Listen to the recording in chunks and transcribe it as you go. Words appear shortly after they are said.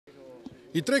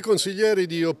I tre consiglieri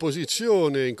di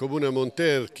opposizione in comune a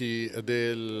Monterchi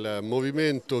del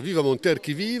movimento Viva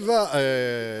Monterchi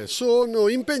Viva sono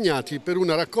impegnati per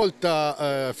una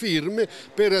raccolta firme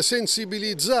per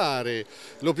sensibilizzare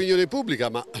l'opinione pubblica,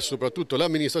 ma soprattutto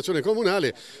l'amministrazione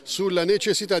comunale, sulla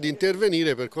necessità di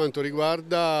intervenire per quanto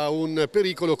riguarda un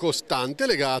pericolo costante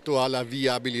legato alla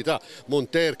viabilità.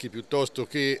 Monterchi, piuttosto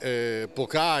che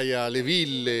Pocaia, le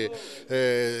ville,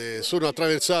 sono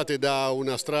attraversate da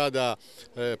una strada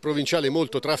provinciale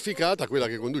molto trafficata, quella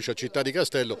che conduce a Città di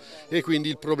Castello, e quindi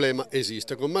il problema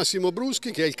esiste. Con Massimo Bruschi,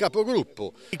 che è il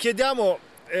capogruppo. Chiediamo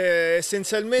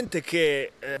essenzialmente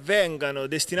che vengano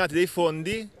destinati dei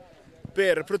fondi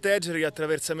per proteggere gli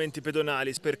attraversamenti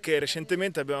pedonali, perché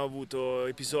recentemente abbiamo avuto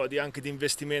episodi anche di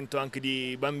investimento anche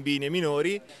di bambini e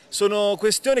minori. Sono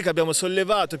questioni che abbiamo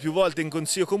sollevato più volte in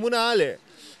Consiglio Comunale,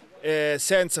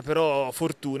 senza però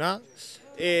fortuna,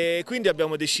 e quindi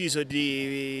abbiamo deciso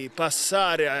di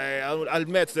passare al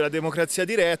metodo della democrazia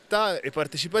diretta e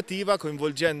partecipativa,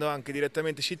 coinvolgendo anche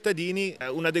direttamente i cittadini,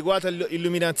 un'adeguata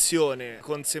illuminazione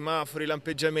con semafori,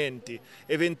 lampeggiamenti,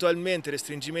 eventualmente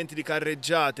restringimenti di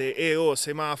carreggiate e o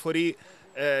semafori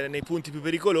nei punti più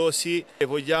pericolosi, e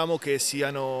vogliamo che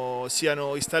siano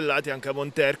installati anche a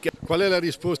Monterchi. Qual è la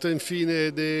risposta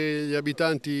infine degli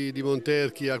abitanti di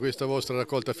Monterchi a questa vostra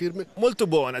raccolta firme? Molto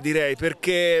buona, direi,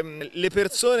 perché le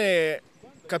persone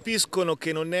capiscono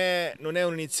che non è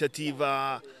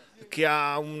un'iniziativa che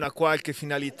ha una qualche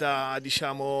finalità,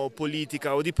 diciamo,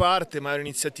 politica o di parte, ma è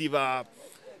un'iniziativa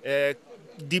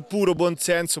di puro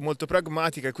buonsenso, molto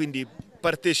pragmatica, e quindi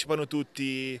partecipano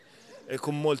tutti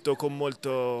con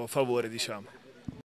molto favore, diciamo.